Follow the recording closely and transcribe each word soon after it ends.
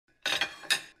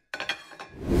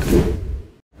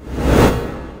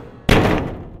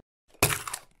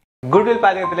Goodwill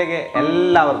പാചകത്തിലേക്ക്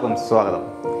എല്ലാവർക്കും സ്വാഗതം.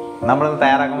 നമ്മളിന്ന്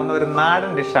തയ്യാറാക്കുന്ന ഒരു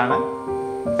നാടൻ ഡിഷാണ്.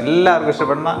 എല്ലാവർക്കും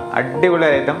ഇഷ്ടപ്പെടുന്ന അടിപൊളി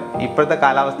ഐറ്റം, ഇപ്പോഴത്തെ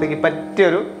കാലാവസ്ഥയ്ക്ക്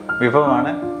പറ്റിയൊരു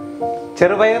വിഭവമാണ്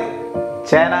ചെറുപയർ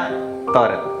ചേന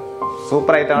തോരൻ.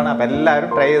 സൂപ്പർ ഐറ്റമാണ്. അപ്പം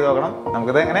എല്ലാവരും ട്രൈ ചെയ്ത് നോക്കണം.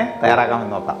 നമുക്കിത് എങ്ങനെ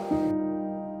തയ്യാറാക്കാമെന്ന് നോക്കാം.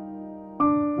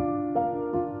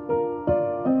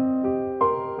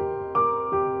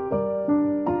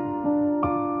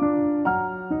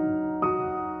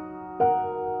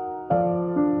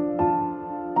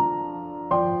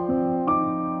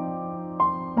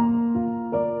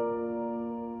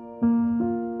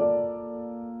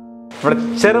 ഇവിടെ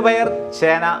ചെറുപയർ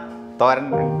ചേന തോരൻ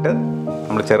ഇട്ട്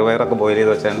നമ്മൾ ചെറുപയറൊക്കെ ബോയിൽ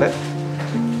ചെയ്ത് വെച്ചിട്ടുണ്ട്.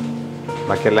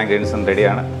 ബാക്കിയെല്ലാം ഗ്രീൻസും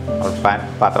റെഡിയാണ്. നമ്മൾ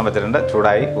പാത്രം വെച്ചിട്ടുണ്ട്.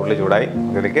 ചൂടായി, ഉരുളി ചൂടായി.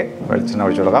 ഇതിലേക്ക് വെളിച്ചെണ്ണ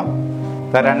ഒഴിച്ചു കൊടുക്കാം.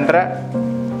 2.5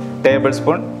 ടേബിൾ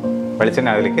സ്പൂൺ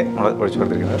വെളിച്ചെണ്ണ അതിലേക്ക് നമ്മൾ ഒഴിച്ചു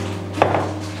കൊടുത്തിരിക്കുന്നത്.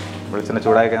 വെളിച്ചെണ്ണ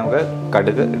ചൂടായി നമുക്ക്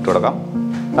കടുക് ഇട്ട് കൊടുക്കാം.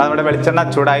 അത് നമ്മുടെ വെളിച്ചെണ്ണ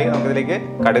ചൂടായി, നമുക്കിതിലേക്ക്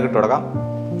കടുക് ഇട്ട് കൊടുക്കാം.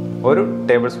 1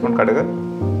 ടേബിൾ സ്പൂൺ കടുക്,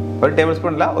 1 ടേബിൾ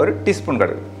സ്പൂൺ അല്ല 1 ടീസ്പൂൺ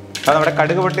കടുക്. അത് നമ്മുടെ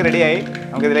കടുക് പൊട്ടി റെഡിയായി.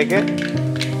 നമുക്കിതിലേക്ക്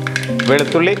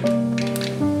വെളുത്തുള്ളി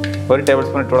 1 ടേബിൾ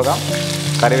സ്പൂൺ ഇട്ട് കൊടുക്കാം.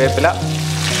 കറിവേപ്പില,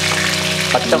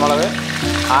 പച്ചമുളക്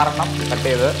 6 കട്ട്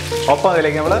ചെയ്ത്, ഒപ്പം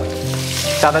അതിലേക്ക് നമ്മൾ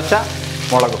ചതച്ച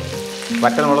മുളകും,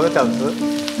 വറ്റൽമുളക് ചതച്ചത്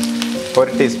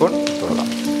 1 ടീസ്പൂൺ ഇട്ട് കൊടുക്കാം.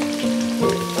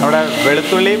 നമ്മുടെ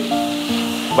വെളുത്തുള്ളിയും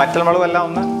വറ്റൽമുളകും എല്ലാം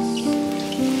ഒന്ന്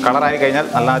കളറായി കഴിഞ്ഞാൽ,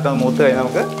 നല്ലതായിട്ട് മൂത്ത് കഴിഞ്ഞാൽ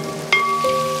നമുക്ക്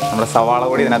നമ്മുടെ സവാള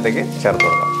കൂടി ഇതിനകത്തേക്ക് ചേർത്ത്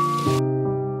കൊടുക്കാം.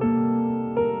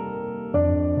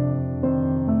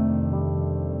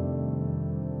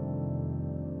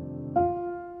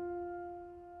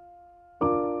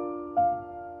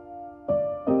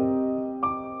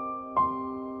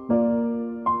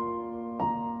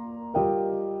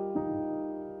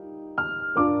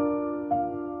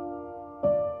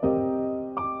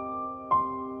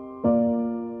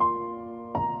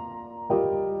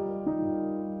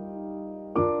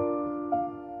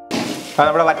 അത്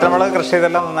നമ്മുടെ വറ്റൽമുളക് കൃഷി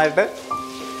ചെയ്തെല്ലാം നന്നായിട്ട്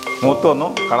മൂത്ത് വന്നു,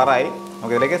 കളറായി.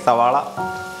 നമുക്കിതിലേക്ക് സവാള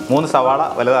 3 സവാള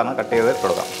വലുതാണ് കട്ട് ചെയ്ത്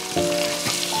കൊടുക്കാം.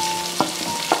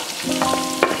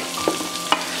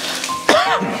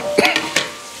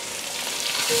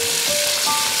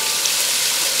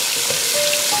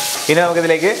 ഇനി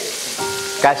നമുക്കിതിലേക്ക്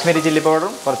കാശ്മീരി ചില്ലി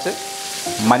പൗഡറും കുറച്ച്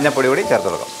മഞ്ഞൾപ്പൊടി കൂടി ചേർത്ത്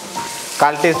കൊടുക്കാം.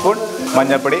 1/4 ടീസ്പൂൺ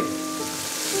മഞ്ഞൾപ്പൊടി,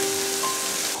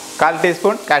 1/4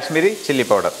 ടീസ്പൂൺ കാശ്മീരി ചില്ലി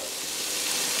പൗഡർ,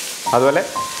 അതുപോലെ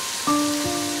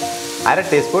 1/2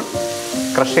 ടീസ്പൂൺ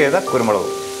ക്രഷ് ചെയ്ത കുരുമുളക്.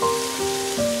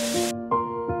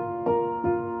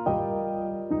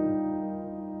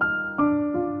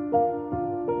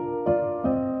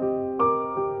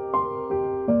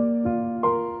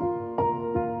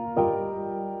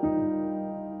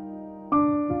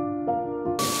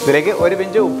 ഇതിലേക്ക് 1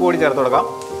 പിഞ്ച് ഉപ്പ് കൂടി ചേർത്ത് കൊടുക്കാം.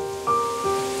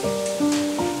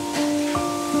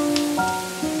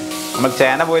 നമ്മൾ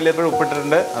ചേന ബോയിൽ ചെയ്തപ്പോഴും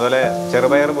ഉപ്പിട്ടിട്ടുണ്ട്, അതുപോലെ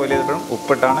ചെറുപയർ ബോയിൽ ചെയ്തപ്പോഴും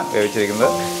ഉപ്പിട്ടാണ് വേവിച്ചിരിക്കുന്നത്.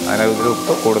 അതിന് ഇതിൽ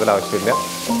ഉപ്പ് കൂടുതൽ ആവശ്യമില്ല.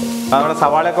 നമ്മുടെ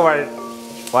സവാളയൊക്കെ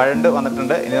വഴണ്ട്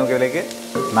വന്നിട്ടുണ്ട്. ഇനി നമുക്കിതിലേക്ക്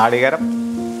നാളികേരം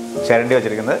ചിരണ്ടി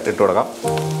വെച്ചിരിക്കുന്നത് ഇട്ട് കൊടുക്കാം.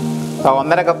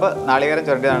 1.5 കപ്പ് നാളികേരം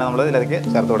ചിരണ്ടിയാണ് നമ്മൾ ഇതിലേക്ക്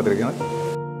ചേർത്ത് കൊടുത്തിരിക്കുന്നത്.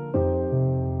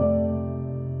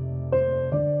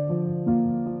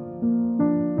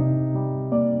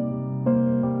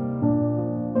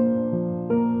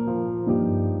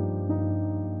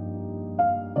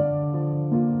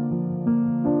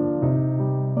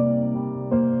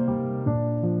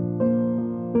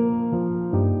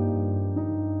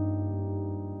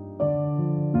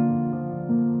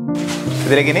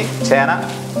 ഇതിലേക്ക് ഇനി ചേന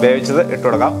വേവിച്ചത് ഇട്ട്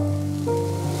കൊടുക്കാം.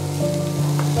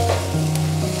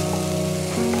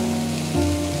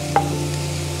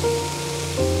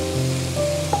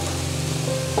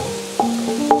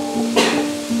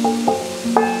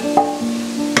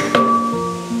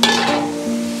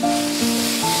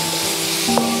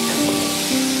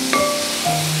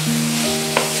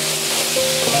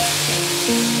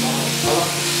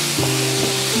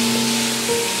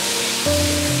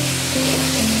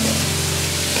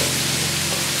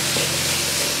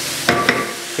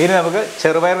 ഇനി നമുക്ക്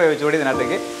ചെറുപയർ വേവിച്ചുകൂടി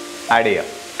ഇതിനകത്തേക്ക് ആഡ് ചെയ്യാം.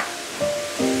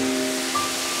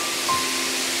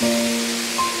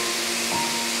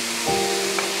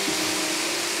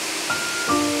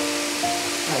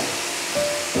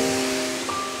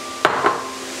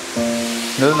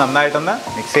 ഇത് നന്നായിട്ടൊന്ന്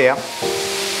മിക്സ് ചെയ്യാം.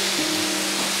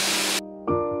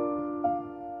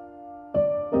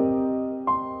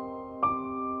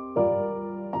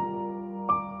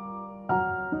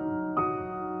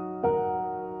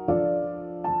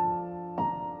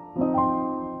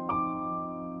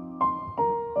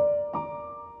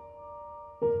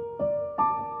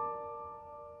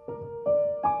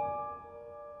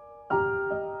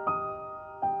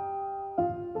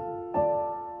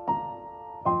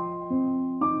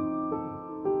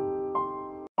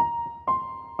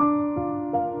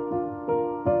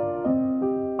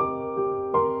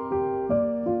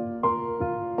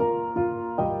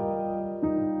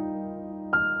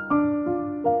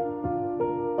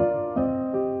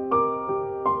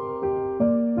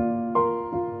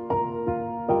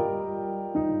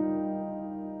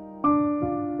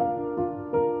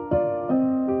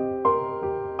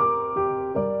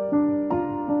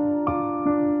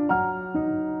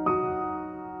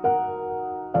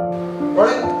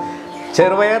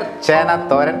 ചെറുപയർ ചേന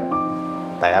തോരൻ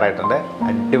തയ്യാറായിട്ടുണ്ട്.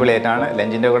 അടിപൊളിയായിട്ടാണ്.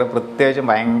 ലഞ്ചിൻ്റെ കൂടെ പ്രത്യേകിച്ചും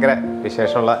ഭയങ്കര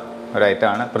വിശേഷമുള്ള ഒരു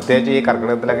ഐറ്റമാണ്. പ്രത്യേകിച്ച് ഈ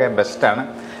കർക്കിടകത്തിലൊക്കെ ബെസ്റ്റാണ്.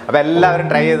 അപ്പോൾ എല്ലാവരും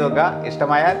ട്രൈ ചെയ്ത് നോക്കുക.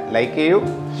 ഇഷ്ടമായാൽ ലൈക്ക് ചെയ്യൂ,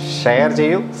 ഷെയർ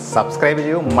ചെയ്യൂ, സബ്സ്ക്രൈബ്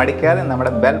ചെയ്യൂ. മടിക്കാതെ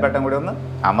നമ്മുടെ ബെൽ ബട്ടൺ കൂടി ഒന്ന്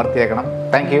അമർത്തിയേക്കണം.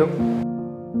 Thank you.